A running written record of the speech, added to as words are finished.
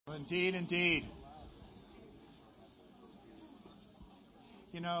Indeed, indeed.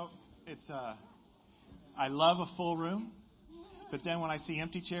 You know, I love a full room, but then when I see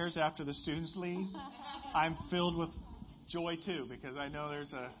empty chairs after the students leave, I'm filled with joy too, because I know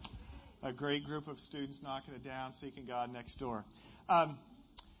there's a great group of students knocking it down, seeking God next door.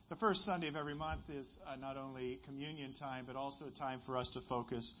 The first Sunday of every month is not only communion time, but also a time for us to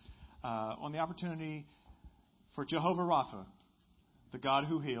focus on the opportunity for Jehovah Rapha, the God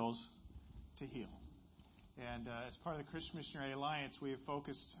who heals, to heal. And as part of the Christian Missionary Alliance, we have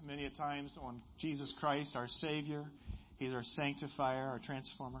focused many a times on Jesus Christ, our Savior. He's our sanctifier, our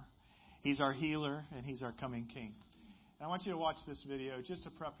transformer. He's our healer, and He's our coming King. And I want you to watch this video just to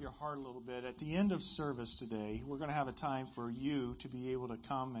prep your heart a little bit. At the end of service today, we're going to have a time for you to be able to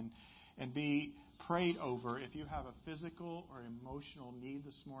come and be prayed over. If you have a physical or emotional need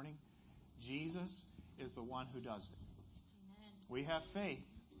this morning, Jesus is the one who does it. Amen. We have faith,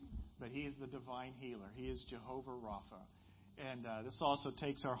 but He is the divine healer. He is Jehovah Rapha. And this also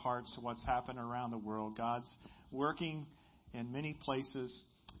takes our hearts to what's happening around the world. God's working in many places.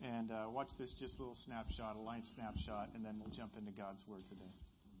 And watch this just little snapshot, a line snapshot, and then we'll jump into God's Word today.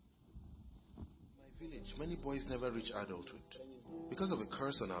 In my village, many boys never reach adulthood. Because of a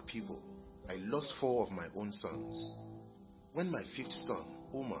curse on our people, I lost 4 of my own sons. When my 5th son,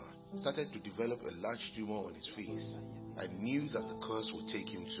 Omar, started to develop a large tumor on his face, I knew that the curse would take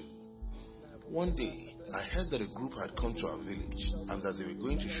him too. One day, I heard that a group had come to our village and that they were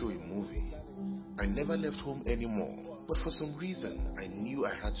going to show a movie. I never left home anymore, but for some reason, I knew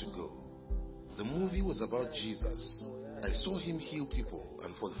I had to go. The movie was about Jesus. I saw Him heal people,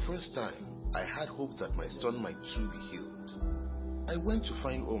 and for the first time, I had hope that my son might too be healed. I went to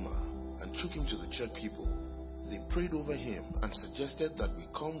find Omar and took him to the church people. They prayed over him and suggested that we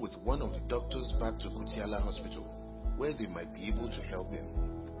come with one of the doctors back to Kutiala Hospital, where they might be able to help him.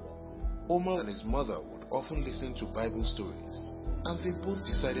 Omar and his mother would often listen to Bible stories, and they both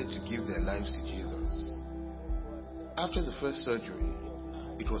decided to give their lives to Jesus. After the first surgery,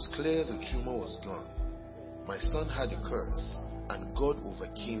 it was clear the tumor was gone. My son had a curse, and God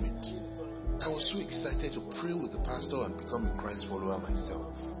overcame it. I was so excited to pray with the pastor and become a Christ follower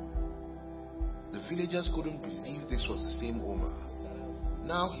myself. The villagers couldn't believe this was the same Omar.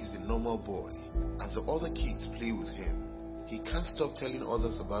 Now he's a normal boy, and the other kids play with him. He can't stop telling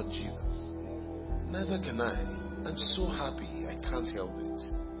others about Jesus. Neither can I. I'm so happy I can't help it.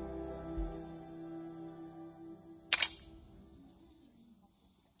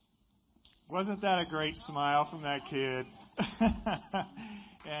 Wasn't that a great smile from that kid?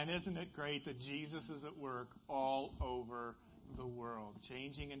 And isn't it great that Jesus is at work all over the world,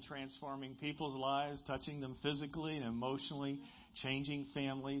 changing and transforming people's lives, touching them physically and emotionally, changing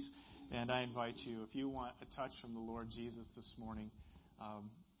families. And I invite you, if you want a touch from the Lord Jesus this morning,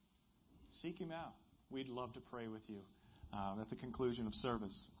 seek Him out. We'd love to pray with you at the conclusion of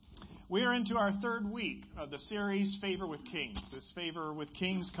service. We are into our 3rd week of the series, Favor with Kings. This Favor with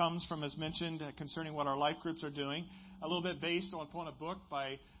Kings comes from, as mentioned, concerning what our life groups are doing, a little bit based upon a book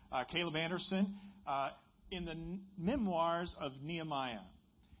by Caleb Anderson in the memoirs of Nehemiah.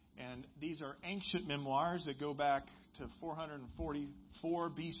 And these are ancient memoirs that go back to 444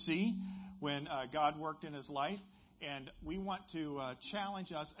 BC when God worked in his life. And we want to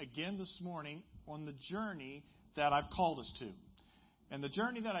challenge us again this morning on the journey that I've called us to. And the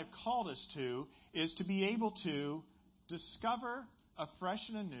journey that I've called us to is to be able to discover afresh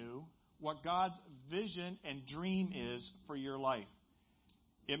and anew what God's vision and dream is for your life.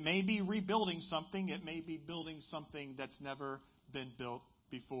 It may be rebuilding something. It may be building something that's never been built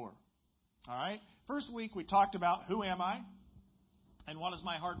before. All right? First week we talked about who am I and what is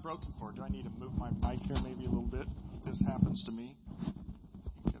my heart broken for. Do I need to move my mic here maybe a little bit? This happens to me.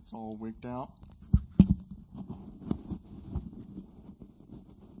 It gets all wigged out.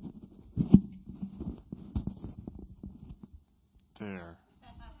 There.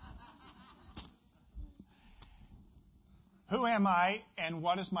 Who am I and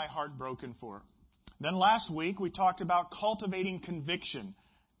what is my heart broken for? Then last week we talked about cultivating conviction,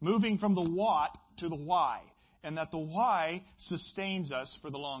 moving from the what to the why, and that the why sustains us for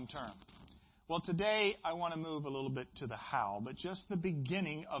the long term. Well, today I want to move a little bit to the how, but just the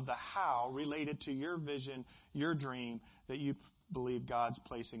beginning of the how related to your vision, your dream that you believe God's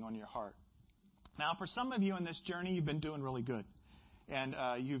placing on your heart. Now, for some of you in this journey, you've been doing really good. And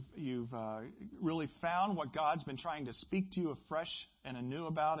you've really found what God's been trying to speak to you afresh and anew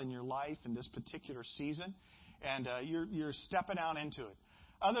about in your life in this particular season. And you're stepping out into it.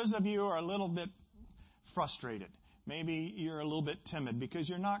 Others of you are a little bit frustrated. Maybe you're a little bit timid because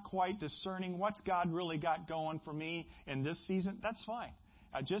you're not quite discerning what's God really got going for me in this season. That's fine.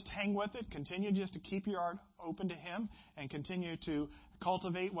 just hang with it. Continue just to keep your heart open to Him and continue to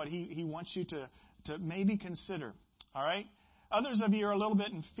cultivate what He wants you to maybe consider. All right? Others of you are a little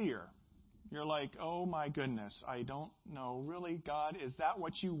bit in fear. You're like, oh my goodness, I don't know. Really, God, is that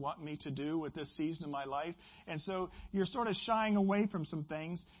what you want me to do with this season of my life? And so you're sort of shying away from some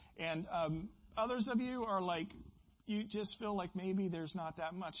things. And others of you are like, you just feel like maybe there's not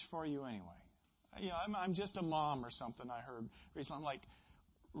that much for you anyway. You know, I'm just a mom or something I heard recently. I'm like,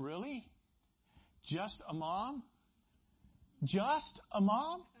 really? Just a mom? Just a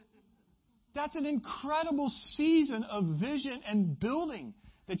mom? That's an incredible season of vision and building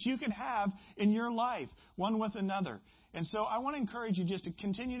that you can have in your life, one with another. And so I want to encourage you just to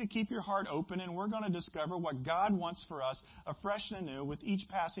continue to keep your heart open, and we're going to discover what God wants for us afresh and anew with each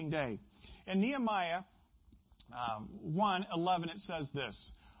passing day. In Nehemiah 1:11, it says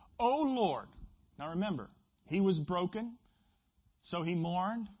this, O Lord. Now remember, he was broken, so he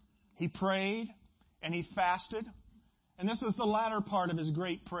mourned, he prayed, and he fasted. And this is the latter part of his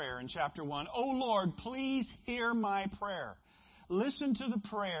great prayer in chapter 1. O Lord, please hear my prayer. Listen to the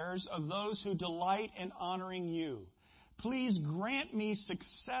prayers of those who delight in honoring you. Please grant me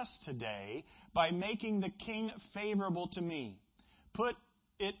success today by making the king favorable to me. Put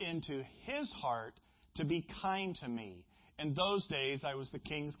it into his heart to be kind to me. In those days, I was the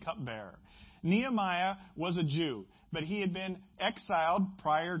king's cupbearer. Nehemiah was a Jew, but he had been exiled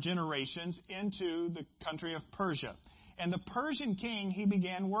prior generations into the country of Persia. And the Persian king he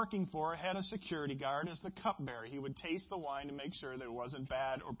began working for had a security guard as the cupbearer. He would taste the wine to make sure that it wasn't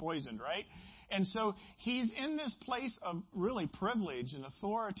bad or poisoned, right? And so he's in this place of really privilege and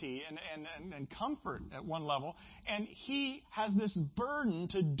authority and comfort at one level. And he has this burden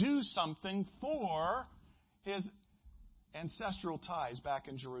to do something for his ancestral ties back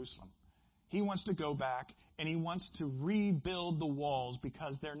in Jerusalem. He wants to go back and he wants to rebuild the walls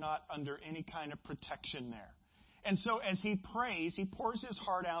because they're not under any kind of protection there. And so as he prays, he pours his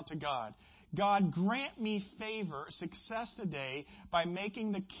heart out to God. God, grant me favor, success today by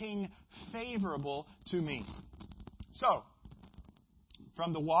making the king favorable to me. So,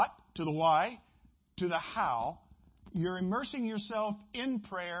 from the what to the why to the how, you're immersing yourself in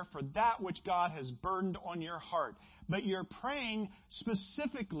prayer for that which God has burdened on your heart. But you're praying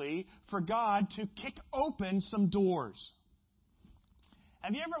specifically for God to kick open some doors.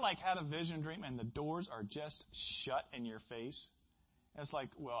 Have you ever had a vision dream and the doors are just shut in your face? It's like,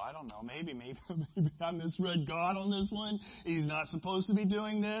 well, I don't know, maybe I misread God on this one. He's not supposed to be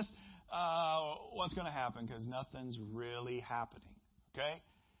doing this. What's going to happen? Because nothing's really happening. Okay?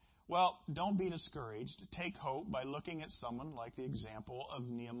 Well, don't be discouraged. Take hope by looking at someone like the example of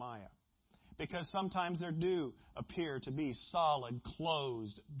Nehemiah. Because sometimes there do appear to be solid,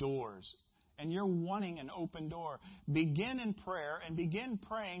 closed doors. And you're wanting an open door. Begin in prayer and begin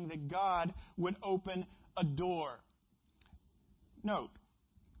praying that God would open a door. Note,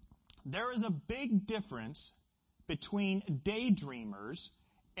 there is a big difference between daydreamers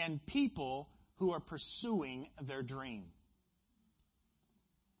and people who are pursuing their dream.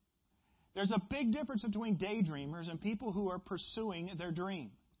 There's a big difference between daydreamers and people who are pursuing their dream.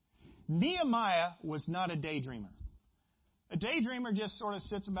 Nehemiah was not a daydreamer. A daydreamer just sort of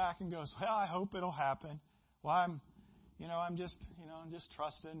sits back and goes, well, I hope it'll happen. Well, I'm just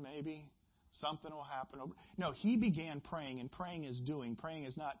trusting maybe something will happen. No, he began praying, and praying is doing. Praying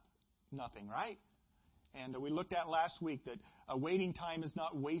is not nothing, right? And we looked at last week that a waiting time is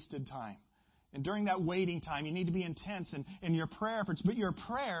not wasted time. And during that waiting time, you need to be intense in your prayer efforts, but your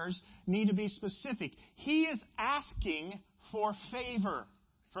prayers need to be specific. He is asking for favor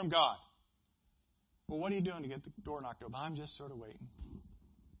from God. Well, what are you doing to get the door knocked open? I'm just sort of waiting.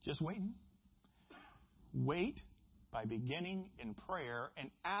 Just waiting. Wait by beginning in prayer and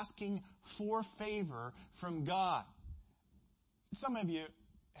asking for favor from God. Some of you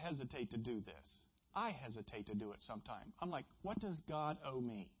hesitate to do this. I hesitate to do it sometimes. I'm like, what does God owe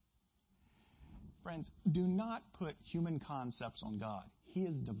me? Friends, do not put human concepts on God. He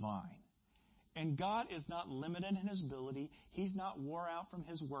is divine. And God is not limited in his ability. He's not wore out from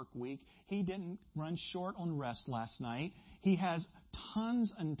his work week. He didn't run short on rest last night. He has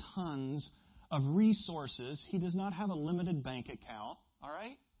tons and tons of resources. He does not have a limited bank account. All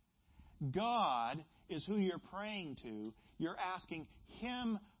right? God is who you're praying to. You're asking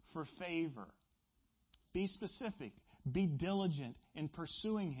him for favor. Be specific. Be diligent in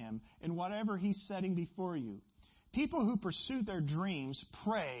pursuing him in whatever he's setting before you. People who pursue their dreams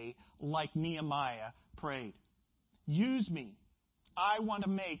pray like Nehemiah prayed. Use me. I want to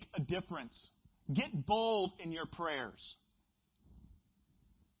make a difference. Get bold in your prayers.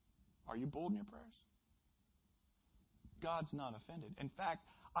 Are you bold in your prayers? God's not offended. In fact,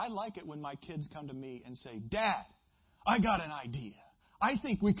 I like it when my kids come to me and say, Dad, I got an idea. I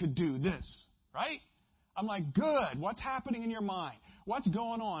think we could do this, right? I'm like, good. What's happening in your mind? What's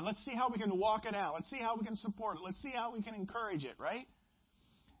going on? Let's see how we can walk it out. Let's see how we can support it. Let's see how we can encourage it, right?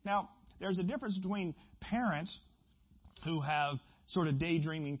 Now, there's a difference between parents who have sort of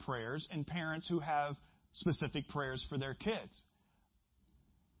daydreaming prayers and parents who have specific prayers for their kids.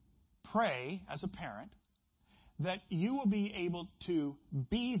 Pray, as a parent, that you will be able to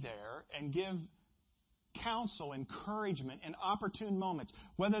be there and give counsel, encouragement, and opportune moments,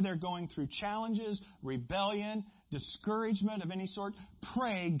 whether they're going through challenges, rebellion, discouragement of any sort.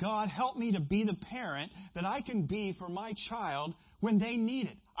 Pray, God, help me to be the parent that I can be for my child when they need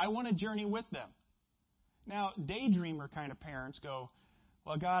it. I want to journey with them. Now, daydreamer kind of parents go,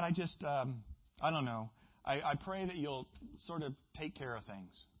 well, God, I just, I don't know. I pray that you'll sort of take care of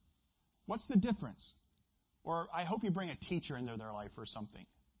things. What's the difference? Or I hope you bring a teacher into their life or something.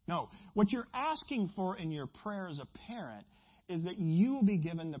 No, what you're asking for in your prayer as a parent is that you will be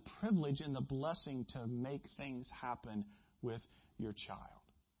given the privilege and the blessing to make things happen with your child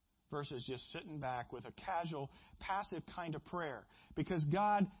versus just sitting back with a casual, passive kind of prayer. Because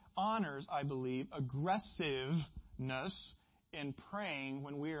God honors, I believe, aggressiveness in praying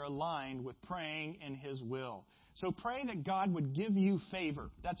when we are aligned with praying in His will. So pray that God would give you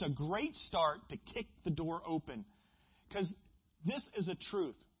favor. That's a great start to kick the door open. Because this is a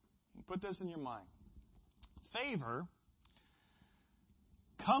truth. Put this in your mind. Favor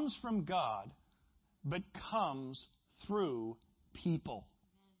comes from God, but comes through people.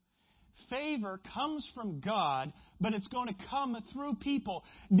 Favor comes from God, but it's going to come through people.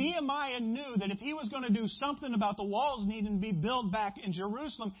 Nehemiah knew that if he was going to do something about the walls needing to be built back in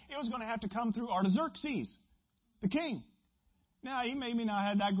Jerusalem, it was going to have to come through Artaxerxes, the king. Now, he maybe not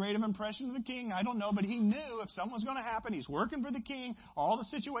had that great of an impression of the king. I don't know. But he knew if something was going to happen, he's working for the king, all the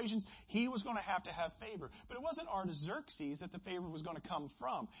situations, he was going to have favor. But it wasn't Artaxerxes that the favor was going to come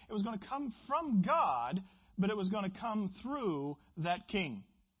from. It was going to come from God, but it was going to come through that king.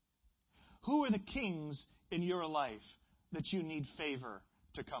 Who are the kings in your life that you need favor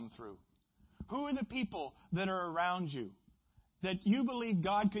to come through? Who are the people that are around you that you believe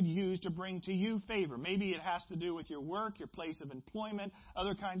God could use to bring to you favor? Maybe it has to do with your work, your place of employment,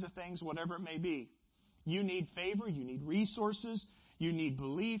 other kinds of things, whatever it may be. You need favor, you need resources, you need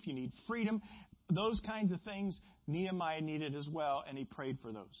belief, you need freedom. Those kinds of things Nehemiah needed as well, and he prayed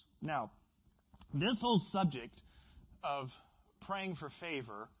for those. Now, this whole subject of praying for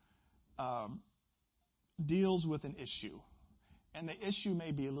favor deals with an issue. And the issue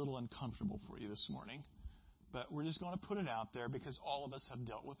may be a little uncomfortable for you this morning. But we're just going to put it out there because all of us have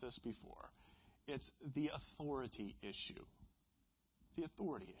dealt with this before. It's the authority issue. The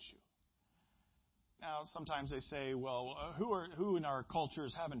authority issue. Now, sometimes they say, well, who in our culture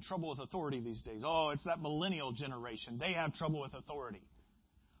is having trouble with authority these days? Oh, it's that millennial generation. They have trouble with authority.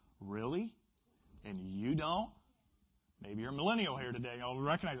 Really? And you don't? Maybe you're a millennial here today. You'll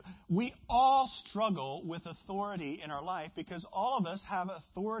recognize it. We all struggle with authority in our life because all of us have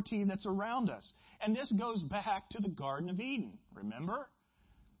authority that's around us. And this goes back to the Garden of Eden. Remember?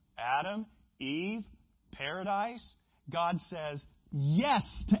 Adam, Eve, paradise. God says yes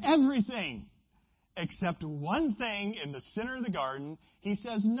to everything except one thing in the center of the garden He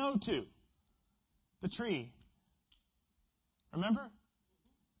says no to. The tree. Remember?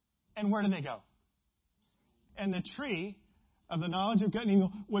 And where did they go? And the tree of the knowledge of good and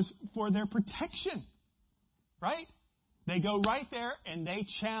evil was for their protection. Right? They go right there and they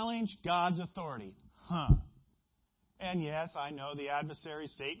challenge God's authority. And yes, I know the adversary,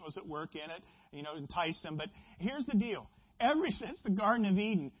 Satan, was at work in it, enticed them. But here's the deal. Ever since the Garden of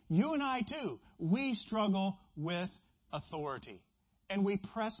Eden, you and I too, we struggle with authority. And we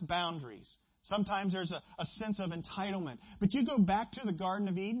press boundaries. Sometimes there's a sense of entitlement. But you go back to the Garden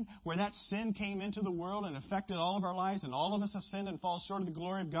of Eden where that sin came into the world and affected all of our lives, and all of us have sinned and fall short of the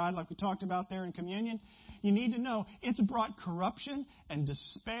glory of God like we talked about there in communion. You need to know it's brought corruption and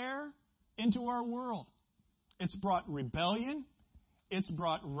despair into our world. It's brought rebellion. It's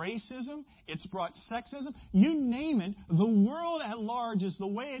brought racism. It's brought sexism. You name it, the world at large is the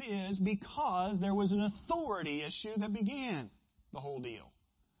way it is because there was an authority issue that began the whole deal.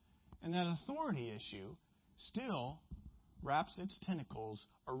 And that authority issue still wraps its tentacles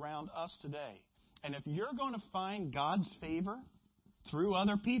around us today. And if you're going to find God's favor through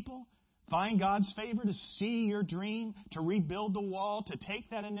other people, find God's favor to see your dream, to rebuild the wall, to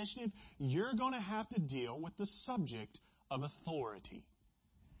take that initiative, you're going to have to deal with the subject of authority.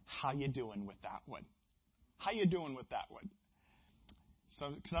 How you doing with that one? How you doing with that one?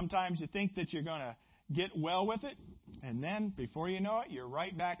 So sometimes you think that you're going to get well with it, and then before you know it, you're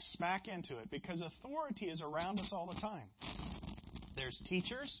right back smack into it, because authority is around us all the time. There's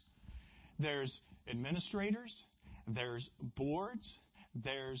teachers, there's administrators, there's boards,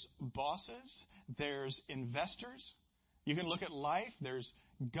 there's bosses, there's investors. You can look at life, there's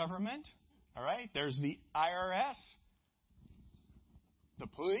government, all right? There's the IRS, the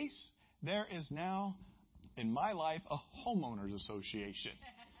police. There is now, in my life, a homeowners association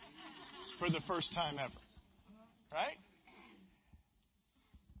for the first time ever, right?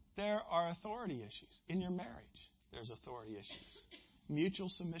 There are authority issues. In your marriage, there's authority issues. Mutual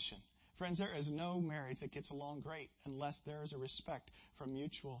submission. Friends, there is no marriage that gets along great unless there is a respect for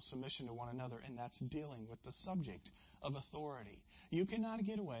mutual submission to one another, and that's dealing with the subject of authority. You cannot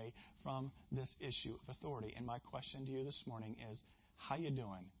get away from this issue of authority. And my question to you this morning is, how you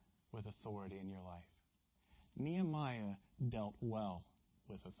doing with authority in your life? Nehemiah dealt well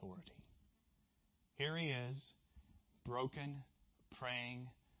with authority. Here he is, broken, praying,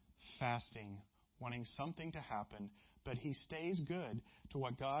 fasting, wanting something to happen, but he stays good to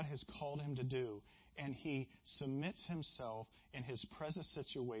what God has called him to do, and he submits himself in his present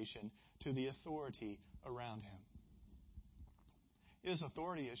situation to the authority around him. This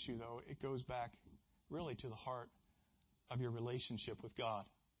authority issue, though, it goes back really to the heart of your relationship with God.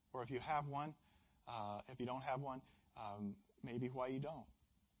 Or if you have one, if you don't have one, maybe why you don't.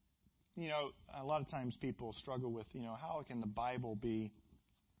 You know, a lot of times people struggle with, how can the Bible be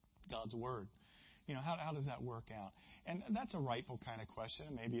God's Word? How does that work out? And that's a rightful kind of question.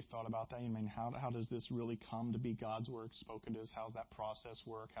 And maybe you've thought about that. How does this really come to be God's Word spoken to us? How does that process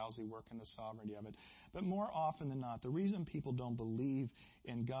work? How does He work in the sovereignty of it? But more often than not, the reason people don't believe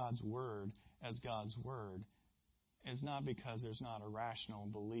in God's Word as God's Word is not because there's not a rational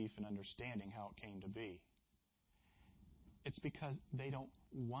belief and understanding how it came to be. It's because they don't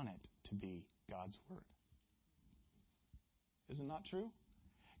want it to be God's Word. Is it not true?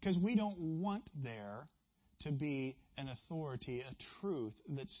 Because we don't want there to be an authority, a truth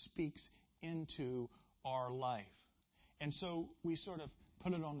that speaks into our life. And so we sort of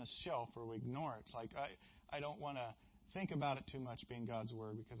put it on the shelf or we ignore it. It's like, I don't want to think about it too much being God's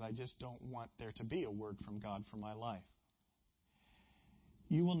Word because I just don't want there to be a word from God for my life.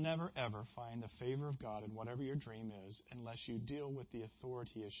 You will never, ever find the favor of God in whatever your dream is unless you deal with the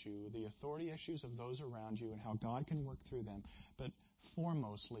authority issue, the authority issues of those around you and how God can work through them. But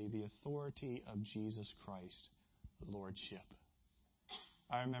foremostly, the authority of Jesus Christ, Lordship.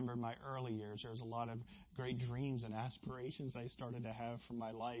 I remember in my early years, there was a lot of great dreams and aspirations I started to have for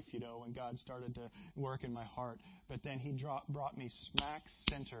my life, when God started to work in my heart. But then He brought me smack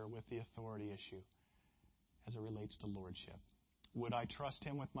center with the authority issue as it relates to Lordship. Would I trust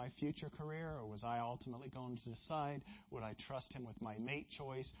Him with my future career, or was I ultimately going to decide? Would I trust Him with my mate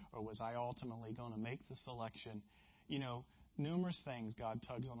choice, or was I ultimately going to make the selection? Numerous things God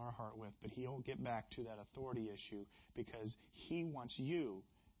tugs on our heart with, but He'll get back to that authority issue because He wants you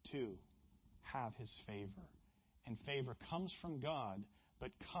to have His favor. And favor comes from God,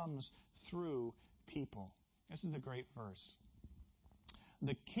 but comes through people. This is a great verse.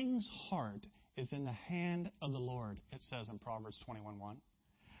 The king's heart is in the hand of the Lord, it says in Proverbs 21:1.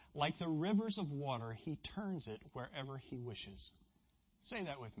 Like the rivers of water, He turns it wherever He wishes. Say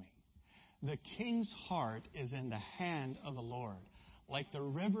that with me. The king's heart is in the hand of the Lord. Like the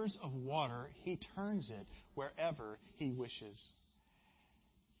rivers of water, He turns it wherever He wishes.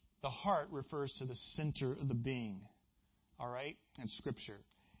 The heart refers to the center of the being, all right, in Scripture.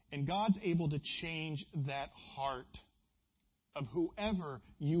 And God's able to change that heart of whoever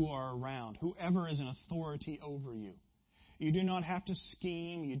you are around, whoever is an authority over you. You do not have to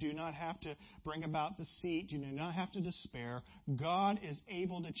scheme. You do not have to bring about deceit. You do not have to despair. God is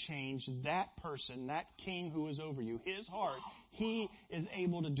able to change that person, that king who is over you, his heart. He is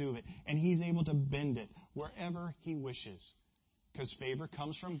able to do it, and He's able to bend it wherever He wishes. Because favor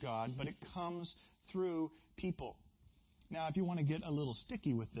comes from God, but it comes through people. Now, if you want to get a little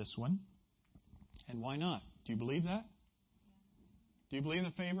sticky with this one, and why not? Do you believe that? Do you believe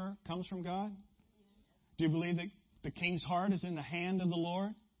that favor comes from God? Do you believe that the king's heart is in the hand of the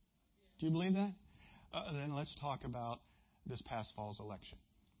Lord? Do you believe that? Then let's talk about this past fall's election.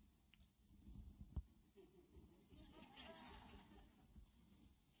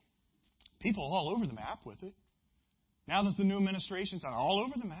 People all over the map with it. Now that the new administration's all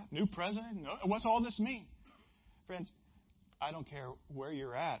over the map, new president, what's all this mean? Friends, I don't care where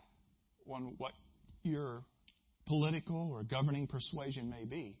you're at, what your political or governing persuasion may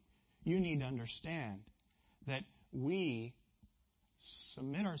be. You need to understand that we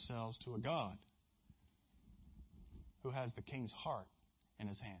submit ourselves to a God who has the king's heart in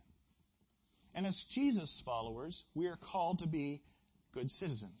His hand. And as Jesus followers, we are called to be good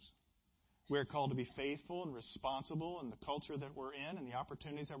citizens. We're called to be faithful and responsible in the culture that we're in and the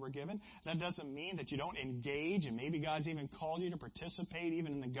opportunities that we're given. That doesn't mean that you don't engage, and maybe God's even called you to participate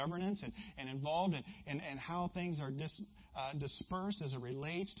even in the governance and involved in how things are dispersed as it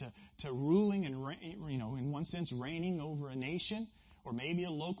relates to ruling and, in one sense, reigning over a nation or maybe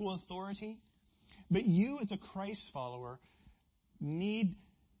a local authority. But you as a Christ follower need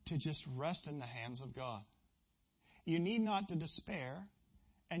to just rest in the hands of God. You need not to despair.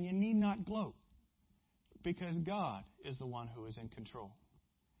 And you need not gloat, because God is the one who is in control.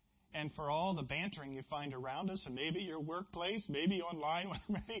 And for all the bantering you find around us, and maybe your workplace, maybe online,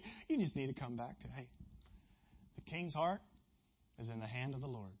 maybe, you just need to come back to, hey, the king's heart is in the hand of the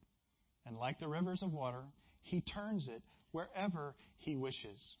Lord. And like the rivers of water, he turns it wherever he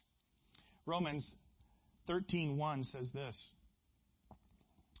wishes. Romans 13:1 says this: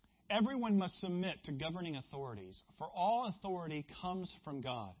 everyone must submit to governing authorities, for all authority comes from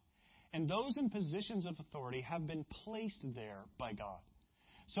God. And those in positions of authority have been placed there by God.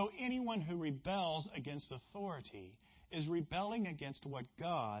 So anyone who rebels against authority is rebelling against what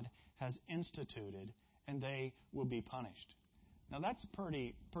God has instituted, and they will be punished. Now that's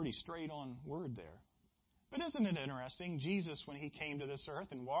pretty straight on word there. But isn't it interesting? Jesus, when he came to this earth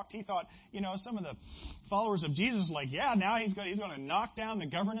and walked, he thought, some of the followers of Jesus were like, yeah, now he's going to knock down the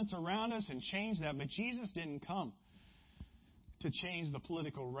governance around us and change that. But Jesus didn't come to change the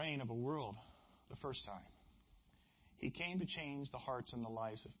political reign of a world the first time. He came to change the hearts and the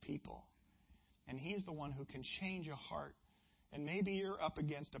lives of people. And he's the one who can change a heart. And maybe you're up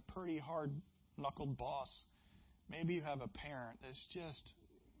against a pretty hard-knuckled boss. Maybe you have a parent that's just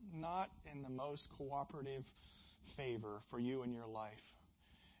not in the most cooperative favor for you in your life.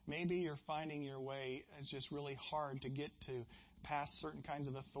 Maybe you're finding your way, it's just really hard to get to past certain kinds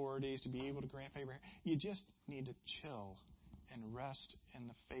of authorities to be able to grant favor. You just need to chill and rest in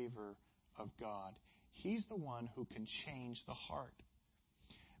the favor of God. He's the one who can change the heart.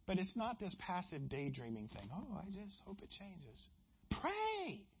 But it's not this passive daydreaming thing. Oh, I just hope it changes. Pray.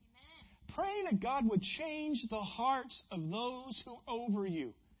 Amen. Pray that God would change the hearts of those who are over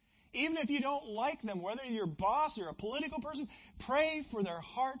you. Even if you don't like them, whether you're a boss or a political person, pray for their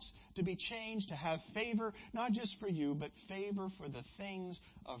hearts to be changed, to have favor, not just for you, but favor for the things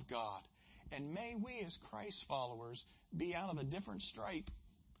of God. And may we as Christ followers be out of a different stripe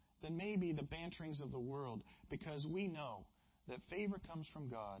than maybe the banterings of the world, because we know that favor comes from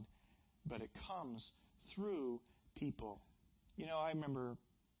God, but it comes through people. I remember,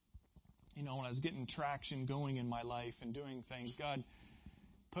 when I was getting traction going in my life and doing things, God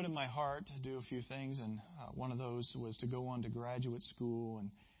put in my heart to do a few things, and one of those was to go on to graduate school.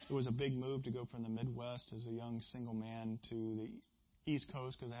 And it was a big move to go from the Midwest as a young single man to the East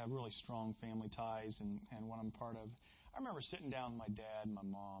Coast, because I have really strong family ties and what I'm part of. I remember sitting down with my dad and my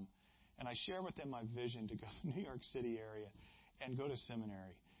mom, and I shared with them my vision to go to the New York City area and go to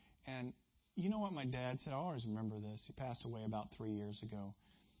seminary. And you know what my dad said? I always remember this. He passed away about 3 years ago.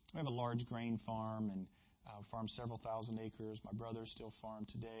 We have a large grain farm, and farm several thousand acres. My brothers still farm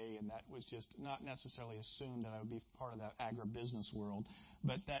today, and that was just not necessarily assumed that I would be part of that agribusiness world,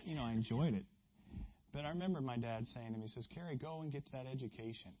 but that, I enjoyed it. But I remember my dad saying to me, he says, Kerry, go and get that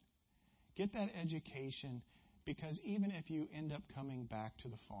education. Get that education, because even if you end up coming back to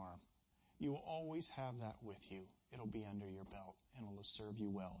the farm, you will always have that with you. It'll be under your belt, and it'll serve you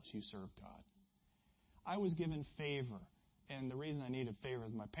well as you serve God. I was given favor. And the reason I needed favor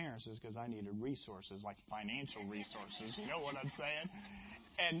with my parents is because I needed resources, like financial resources. You know what I'm saying?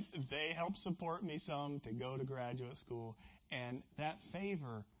 And they helped support me some to go to graduate school. And that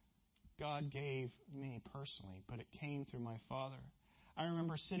favor God gave me personally, but it came through my father. I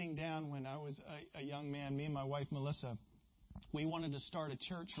remember sitting down when I was a young man, me and my wife, Melissa. We wanted to start a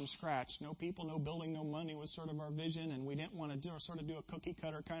church from scratch. No people, no building, no money was sort of our vision, and we didn't want to do a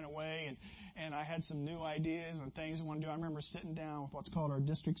cookie-cutter kind of way. And I had some new ideas and things I wanted to do. I remember sitting down with what's called our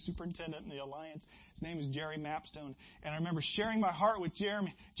district superintendent in the Alliance. His name is Jerry Mapstone. And I remember sharing my heart with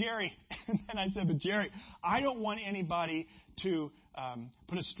Jerry. And then I said, but Jerry, I don't want anybody to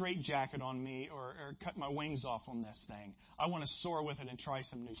put a straitjacket on me or cut my wings off on this thing. I want to soar with it and try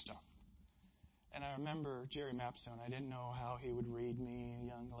some new stuff. And I remember Jerry Mapstone. I didn't know how he would read me, a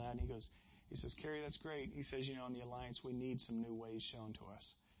young lad. And he says, Kerry, that's great. He says, in the Alliance, we need some new ways shown to us.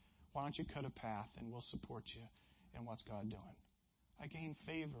 Why don't you cut a path, and we'll support you in what's God doing. I gained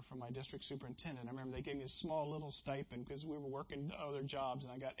favor from my district superintendent. I remember they gave me a small little stipend because we were working other jobs,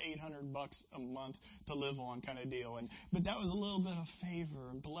 and I got $800 a month to live on kind of deal. But that was a little bit of favor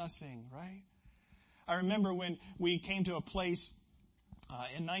and blessing, right? I remember when we came to a place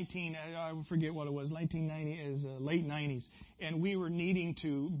I forget what it was, 1990 is late 90s, and we were needing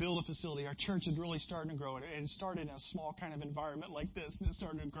to build a facility. Our church had really started to grow. It started in a small kind of environment like this, and it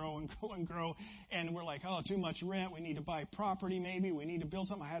started to grow and grow and grow. And we're like, too much rent. We need to buy property maybe. We need to build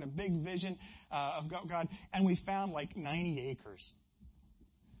something. I had a big vision of God, and we found like 90 acres.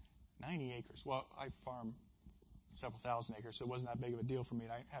 90 acres. Well, I farm several thousand acres, so it wasn't that big of a deal for me.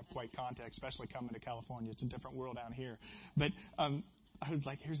 I have quite context, especially coming to California. It's a different world down here. But I was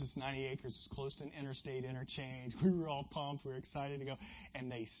like, here's this 90 acres. It's close to an interstate interchange. We were all pumped. We were excited to go.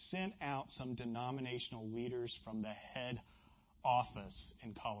 And they sent out some denominational leaders from the head office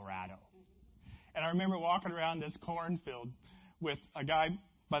in Colorado. And I remember walking around this cornfield with a guy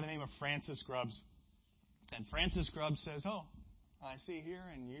by the name of Francis Grubbs. And Francis Grubbs says, I see here,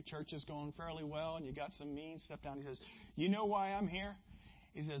 and your church is going fairly well, and you got some mean stuff down. He says, you know why I'm here?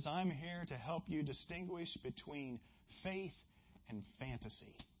 He says, I'm here to help you distinguish between faith and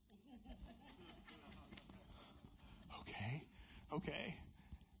fantasy. Okay.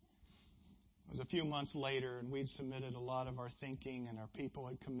 It was a few months later, and we'd submitted a lot of our thinking, and our people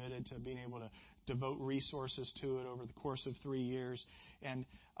had committed to being able to devote resources to it over the course of 3 years. And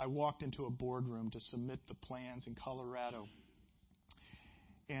I walked into a boardroom to submit the plans in Colorado.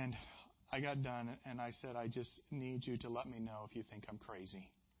 And I got done, and I said, I just need you to let me know if you think I'm crazy.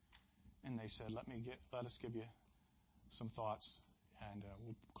 And they said, let us give you some thoughts, and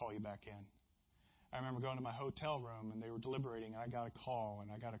we'll call you back in. I remember going to my hotel room, and they were deliberating, and I got a call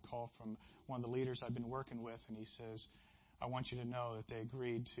from one of the leaders I've been working with, and he says, I want you to know that they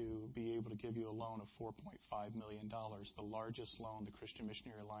agreed to be able to give you a loan of $4.5 million, the largest loan the Christian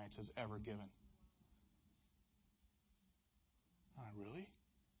Missionary Alliance has ever given. Really?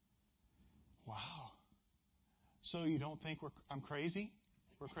 Wow. So you don't think I'm crazy?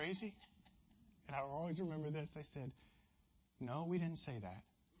 We're crazy? And I will always remember this. I said, no, we didn't say that.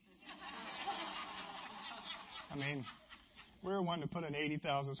 I mean, we were wanting to put an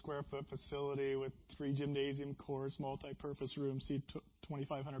 80,000 square foot facility with 3 gymnasium courts, multi-purpose rooms, seat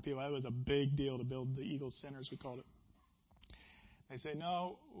 2,500 people. That was a big deal to build the Eagle Centers, we called it. They say,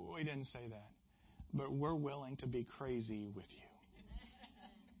 no, we didn't say that. But we're willing to be crazy with you.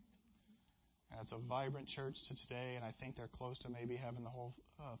 And it's a vibrant church to today, and I think they're close to maybe having the whole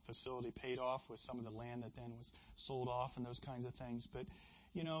facility paid off with some of the land that then was sold off and those kinds of things. But,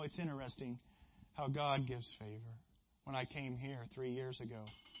 it's interesting how God gives favor. When I came here 3 years ago,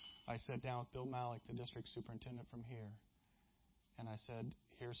 I sat down with Bill Malik, the district superintendent from here, and I said,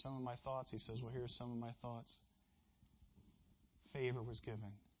 here's some of my thoughts. He says, well, here's some of my thoughts. Favor was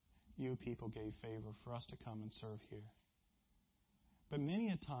given. You people gave favor for us to come and serve here. But many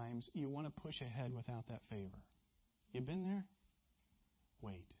a times, you want to push ahead without that favor. You been there?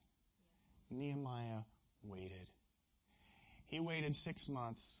 Wait. Nehemiah waited. He waited 6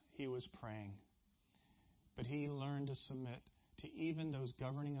 months. He was praying. But he learned to submit to even those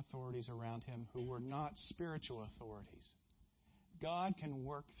governing authorities around him who were not spiritual authorities. God can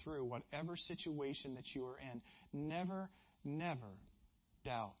work through whatever situation that you are in. Never, never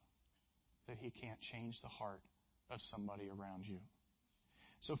doubt that He can't change the heart of somebody around you.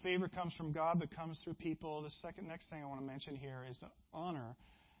 So favor comes from God, but comes through people. The next thing I want to mention here is the honor,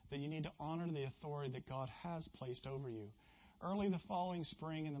 that you need to honor the authority that God has placed over you. Early the following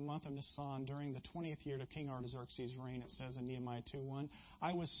spring, in the month of Nisan, during the 20th year of King Artaxerxes' reign, it says in Nehemiah 2:1,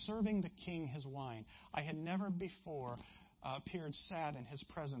 I was serving the king his wine. I had never before appeared sad in his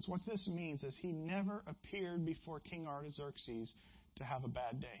presence. What this means is he never appeared before King Artaxerxes to have a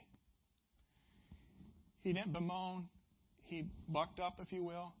bad day. He didn't bemoan. He bucked up, if you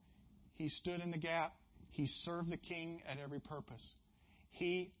will. He stood in the gap. He served the king at every purpose.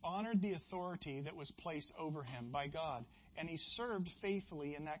 He honored the authority that was placed over him by God, and he served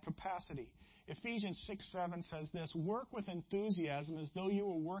faithfully in that capacity. Ephesians 6:7 says this, work with enthusiasm as though you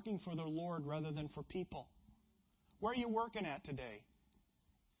were working for the Lord rather than for people. Where are you working at today?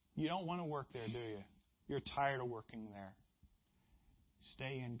 You don't want to work there, do you? You're tired of working there.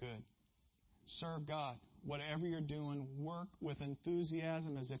 Stay in good. Serve God. Whatever you're doing, work with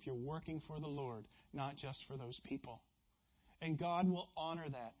enthusiasm as if you're working for the Lord, not just for those people. And God will honor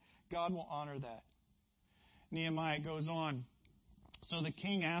that. God will honor that. Nehemiah goes on. So the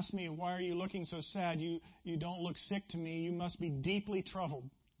king asked me, why are you looking so sad? You don't look sick to me. You must be deeply troubled.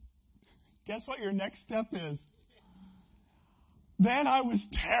 Guess what your next step is? Then I was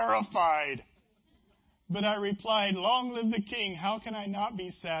terrified. But I replied, long live the king. How can I not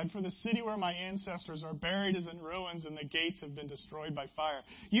be sad? For the city where my ancestors are buried is in ruins and the gates have been destroyed by fire.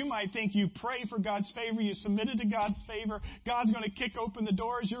 You might think you pray for God's favor. You submitted to God's favor. God's going to kick open the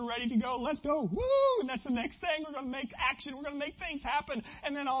doors. You're ready to go. Let's go. Woo! And that's the next thing. We're going to make action. We're going to make things happen.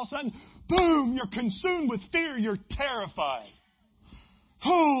 And then all of a sudden, boom, you're consumed with fear. You're terrified.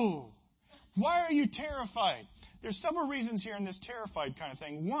 Oh, why are you terrified? There's several reasons here in this terrified kind of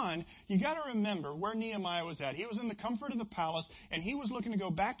thing. One, you got to remember where Nehemiah was at. He was in the comfort of the palace, and he was looking to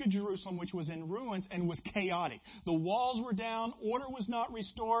go back to Jerusalem, which was in ruins and was chaotic. The walls were down, order was not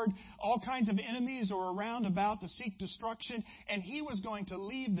restored, all kinds of enemies were around about to seek destruction, and he was going to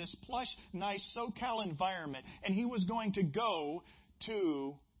leave this plush, nice SoCal environment, and he was going to go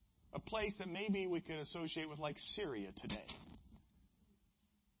to a place that maybe we could associate with like Syria today.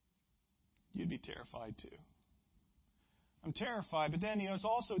 You'd be terrified too. I'm terrified, but then he was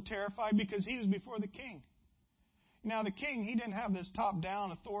also terrified because he was before the king. Now, the king, he didn't have this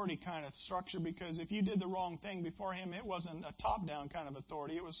top-down authority kind of structure because if you did the wrong thing before him, it wasn't a top-down kind of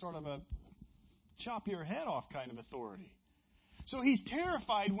authority. It was sort of a chop your head off kind of authority. So he's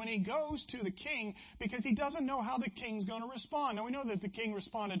terrified when he goes to the king because he doesn't know how the king's going to respond. Now, we know that the king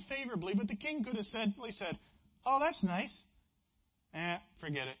responded favorably, but the king could have simply said, oh, that's nice.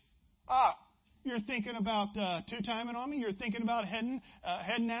 Forget it. You're thinking about two-timing on me. You're thinking about heading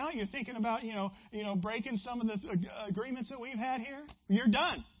out. You're thinking about, breaking some of the agreements that we've had here. You're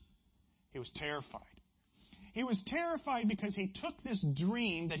done. He was terrified. He was terrified because he took this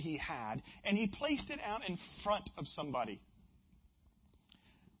dream that he had and he placed it out in front of somebody.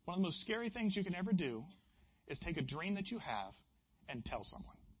 One of the most scary things you can ever do is take a dream that you have and tell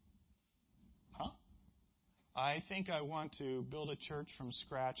someone. I think I want to build a church from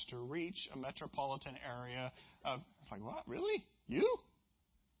scratch to reach a metropolitan area of... It's like, what? Really? You?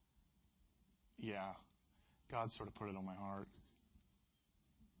 Yeah. God sort of put it on my heart.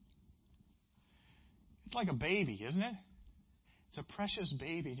 It's like a baby, isn't it? It's a precious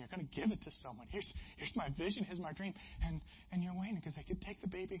baby, and you're going to give it to someone. Here's my vision, here's my dream. And you're waiting because they could take the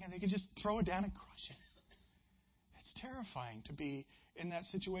baby and they could just throw it down and crush it. It's terrifying to be in that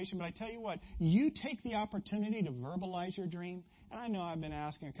situation. But I tell you what, you take the opportunity to verbalize your dream. And I know I've been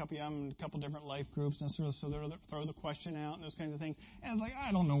asking a couple different life groups, and so they'll throw the question out and those kinds of things. And it's like,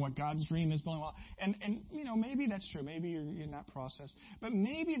 I don't know what God's dream is. Well, and maybe that's true. Maybe you're in that process. But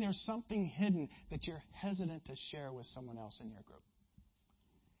maybe there's something hidden that you're hesitant to share with someone else in your group.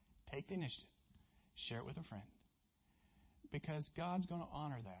 Take the initiative. Share it with a friend. Because God's going to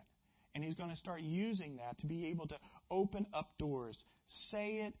honor that. And He's going to start using that to be able to open up doors.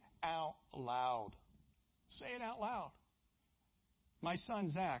 Say it out loud. Say it out loud. My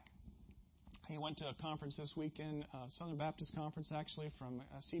son, Zach, he went to a conference this weekend, Southern Baptist Conference, actually, from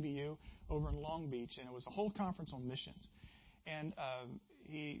CBU over in Long Beach. And it was a whole conference on missions. And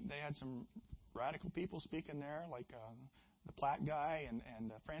they had some radical people speaking there, like the Platt guy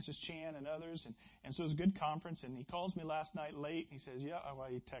and Francis Chan and others. And so it was a good conference. And he calls me last night late. And he says,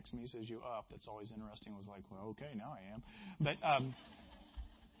 he texts me. He says, you up? That's always interesting. I was like, well, okay, now I am. But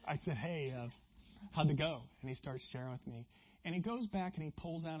I said, hey, how'd it go? And he starts sharing with me. And he goes back and he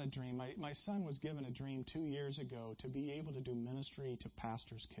pulls out a dream. My son was given a dream 2 years ago to be able to do ministry to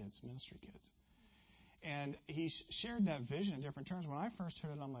pastors' kids, ministry kids. And he shared that vision in different terms. When I first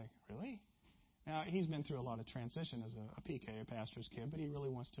heard it, I'm like, really? Now, he's been through a lot of transition as a PK, a pastor's kid, but he really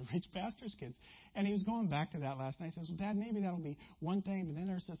wants to reach pastor's kids. And he was going back to that last night. He says, well, Dad, maybe that'll be one thing, but then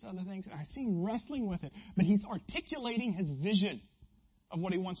there's this other thing. And I see him wrestling with it. But he's articulating his vision of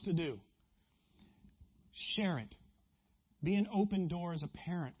what he wants to do. Share it. Be an open door as a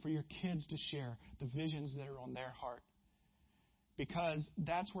parent for your kids to share the visions that are on their heart. Because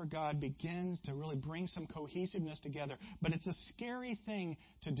that's where God begins to really bring some cohesiveness together. But it's a scary thing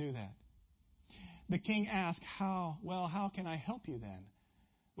to do that. The king asked, how can I help you then?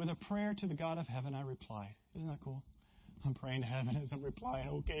 With a prayer to the God of heaven, I replied. Isn't that cool? I'm praying to heaven as I'm replying,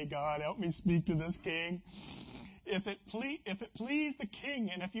 okay, God, help me speak to this king. If it please the king,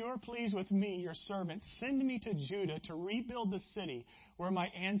 and if you are pleased with me, your servant, send me to Judah to rebuild the city where my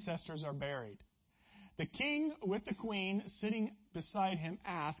ancestors are buried. The king with the queen sitting beside him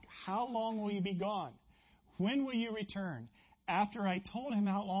asked, how long will you be gone? When will you return? After I told him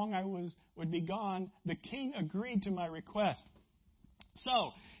how long I would be gone, the king agreed to my request.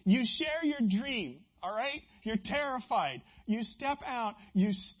 So, you share your dream, all right? You're terrified. You step out.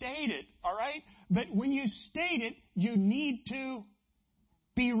 You state it, all right? But when you state it, you need to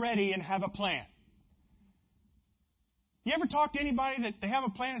be ready and have a plan. You ever talk to anybody that they have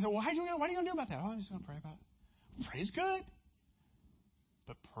a plan and say, well, what are you going to do about that? Oh, I'm just going to pray about it. Pray's good.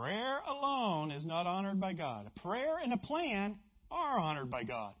 But prayer alone is not honored by God. A prayer and a plan are honored by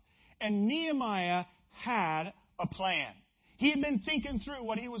God. And Nehemiah had a plan. He had been thinking through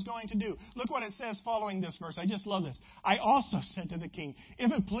what he was going to do. Look what it says following this verse. I just love this. I also said to the king,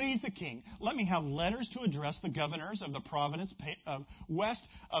 if it please the king, let me have letters to address the governors of the province west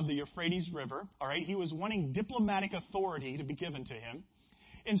of the Euphrates River. All right, he was wanting diplomatic authority to be given to him,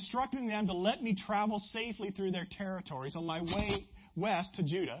 instructing them to let me travel safely through their territories on my way west to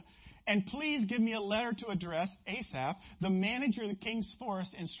Judah. And please give me a letter to address Asaph, the manager of the king's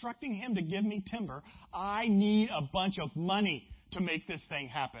forest, instructing him to give me timber. I need a bunch of money to make this thing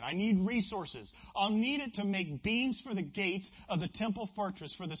happen. I need resources. I'll need it to make beams for the gates of the temple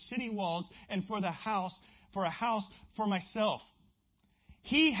fortress, for the city walls, and for a house for myself.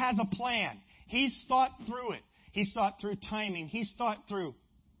 He has a plan. He's thought through it. He's thought through timing. He's thought through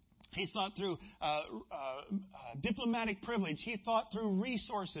diplomatic privilege. He thought through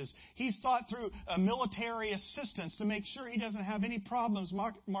resources. He's thought through military assistance to make sure he doesn't have any problems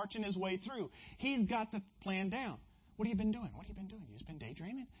marching his way through. He's got the plan down. What have you been doing? What have you been doing? You've been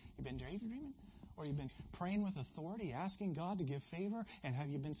daydreaming? You've been daydreaming? Or you've been praying with authority, asking God to give favor? And have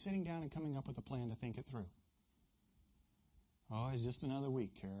you been sitting down and coming up with a plan to think it through? Oh, it's just another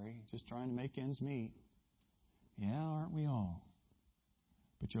week, Carrie. Just trying to make ends meet. Yeah, aren't we all?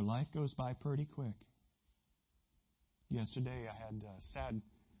 But your life goes by pretty quick. Yesterday, I had the sad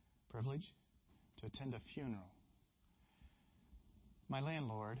privilege to attend a funeral. My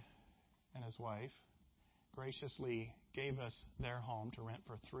landlord and his wife graciously gave us their home to rent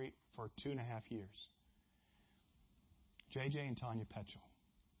for 2.5 years. J.J. and Tanya Petchel.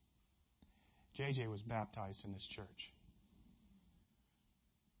 J.J. was baptized in this church.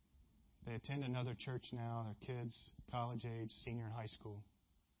 They attend another church now. Their kids, college age, senior in high school.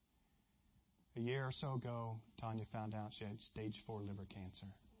 A year or so ago, Tanya found out she had stage 4 liver cancer.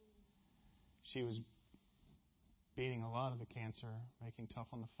 She was beating a lot of the cancer, making tough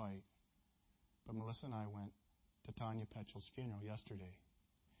on the fight. But Melissa and I went to Tanya Petchel's funeral yesterday.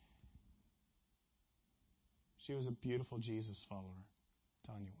 She was a beautiful Jesus follower,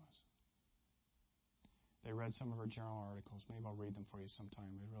 Tanya was. They read some of her journal articles. Maybe I'll read them for you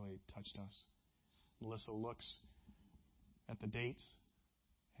sometime. It really touched us. Melissa looks at the dates,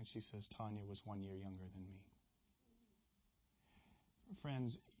 and she says, Tanya was 1 year younger than me.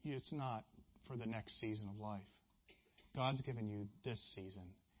 Friends, it's not for the next season of life. God's given you this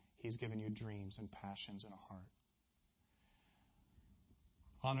season. He's given you dreams and passions and a heart.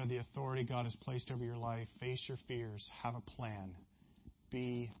 Honor the authority God has placed over your life. Face your fears. Have a plan.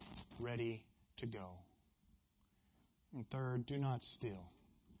 Be ready to go. And third, do not steal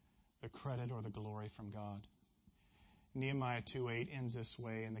the credit or the glory from God. Nehemiah 2:8 ends this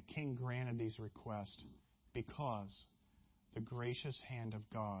way, and the king granted these requests because the gracious hand of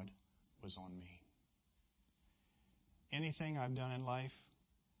God was on me. Anything I've done in life,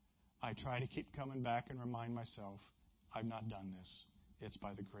 I try to keep coming back and remind myself, I've not done this. It's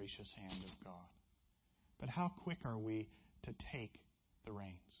by the gracious hand of God. But how quick are we to take the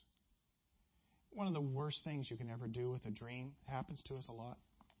reins? One of the worst things you can ever do with a dream, happens to us a lot,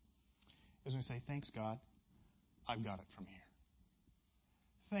 is when we say, thanks, God, I've got it from here.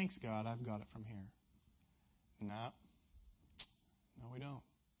 Thanks, God, I've got it from here. No, we don't.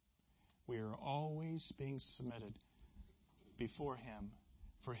 We are always being submitted before Him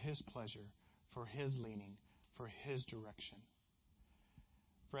for His pleasure, for His leaning, for His direction.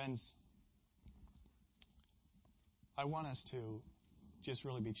 Friends, I want us to just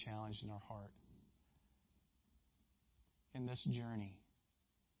really be challenged in our heart in this journey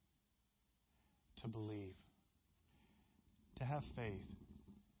to believe, to have faith.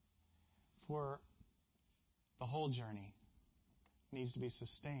 For the whole journey needs to be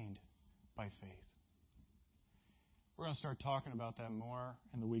sustained by faith. We're going to start talking about that more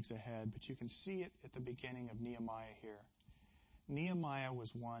in the weeks ahead, but you can see it at the beginning of Nehemiah here. Nehemiah was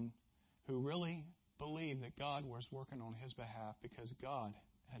one who really believed that God was working on his behalf because God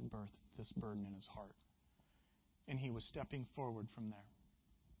had birthed this burden in his heart. And he was stepping forward from there.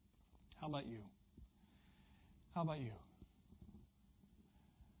 How about you? How about you?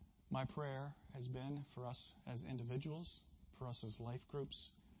 My prayer has been for us as individuals, for us as life groups,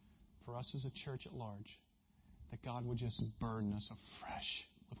 for us as a church at large, that God would just burden us afresh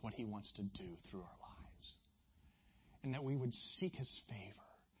with what He wants to do through our lives. And that we would seek His favor.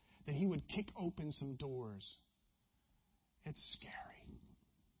 That He would kick open some doors. It's scary.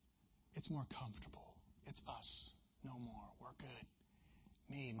 It's more comfortable. It's us. No more. We're good.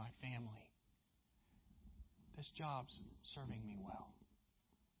 Me, my family. This job's serving me well.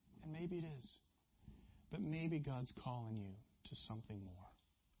 And maybe it is. But maybe God's calling you to something more.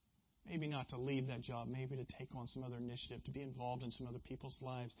 Maybe not to leave that job, maybe to take on some other initiative, to be involved in some other people's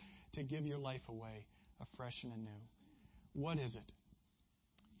lives, to give your life away afresh and anew. What is it?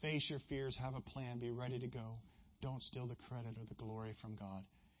 Face your fears, have a plan, be ready to go. Don't steal the credit or the glory from God.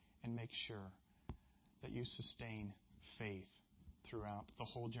 And make sure that you sustain faith throughout the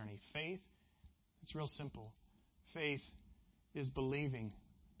whole journey. Faith, it's real simple. Faith is believing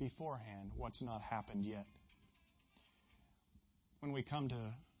beforehand what's not happened yet. When we come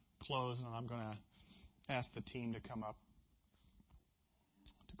to close, and I'm going to ask the team to come up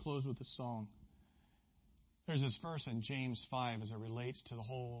to close with a song. There's this verse in James 5 as it relates to the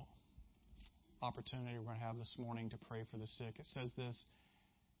whole opportunity we're going to have this morning to pray for the sick. It says this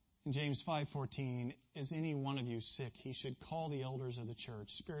in James 5:14, "Is any one of you sick? He should call the elders of the church,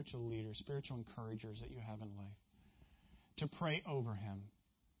 spiritual leaders, spiritual encouragers that you have in life, to pray over him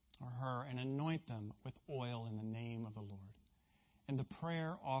or her and anoint them with oil in the name of the Lord. And the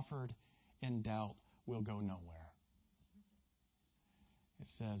prayer offered in doubt will go nowhere." It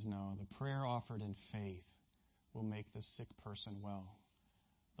says, no, the prayer offered in faith will make the sick person well.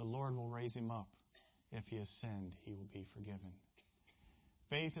 The Lord will raise him up. If he has sinned, he will be forgiven.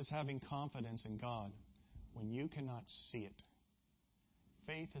 Faith is having confidence in God when you cannot see it.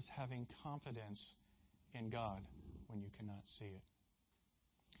 Faith is having confidence in God when you cannot see it.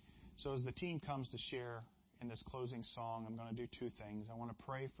 So as the team comes to share in this closing song, I'm going to do two things. I want to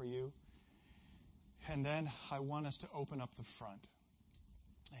pray for you, and then I want us to open up the front.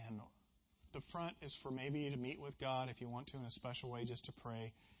 And the front is for maybe to meet with God if you want to in a special way, just to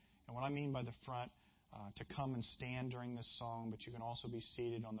pray. And what I mean by the front, to come and stand during this song, but you can also be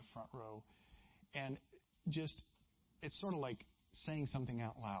seated on the front row. And just, it's sort of like saying something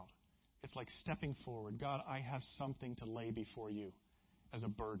out loud. It's like stepping forward. God, I have something to lay before you as a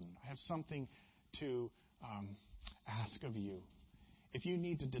burden. I have something to ask of you. If you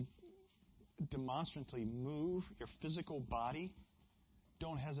need to demonstrably move your physical body,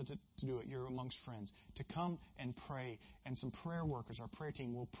 don't hesitate to do it. You're amongst friends. To come and pray, and some prayer workers, our prayer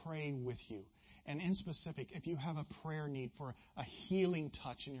team, will pray with you. And in specific, if you have a prayer need for a healing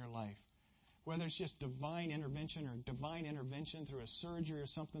touch in your life, whether it's just divine intervention through a surgery or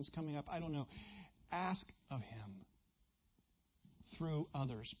something's coming up, I don't know, ask of Him through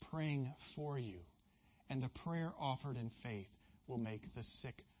others praying for you. And the prayer offered in faith will make the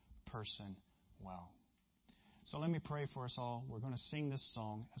sick person well. So let me pray for us all. We're going to sing this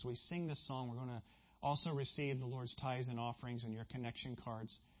song. As we sing this song, we're going to also receive the Lord's tithes and offerings and your connection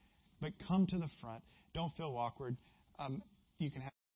cards. But come to the front. Don't feel awkward. You can have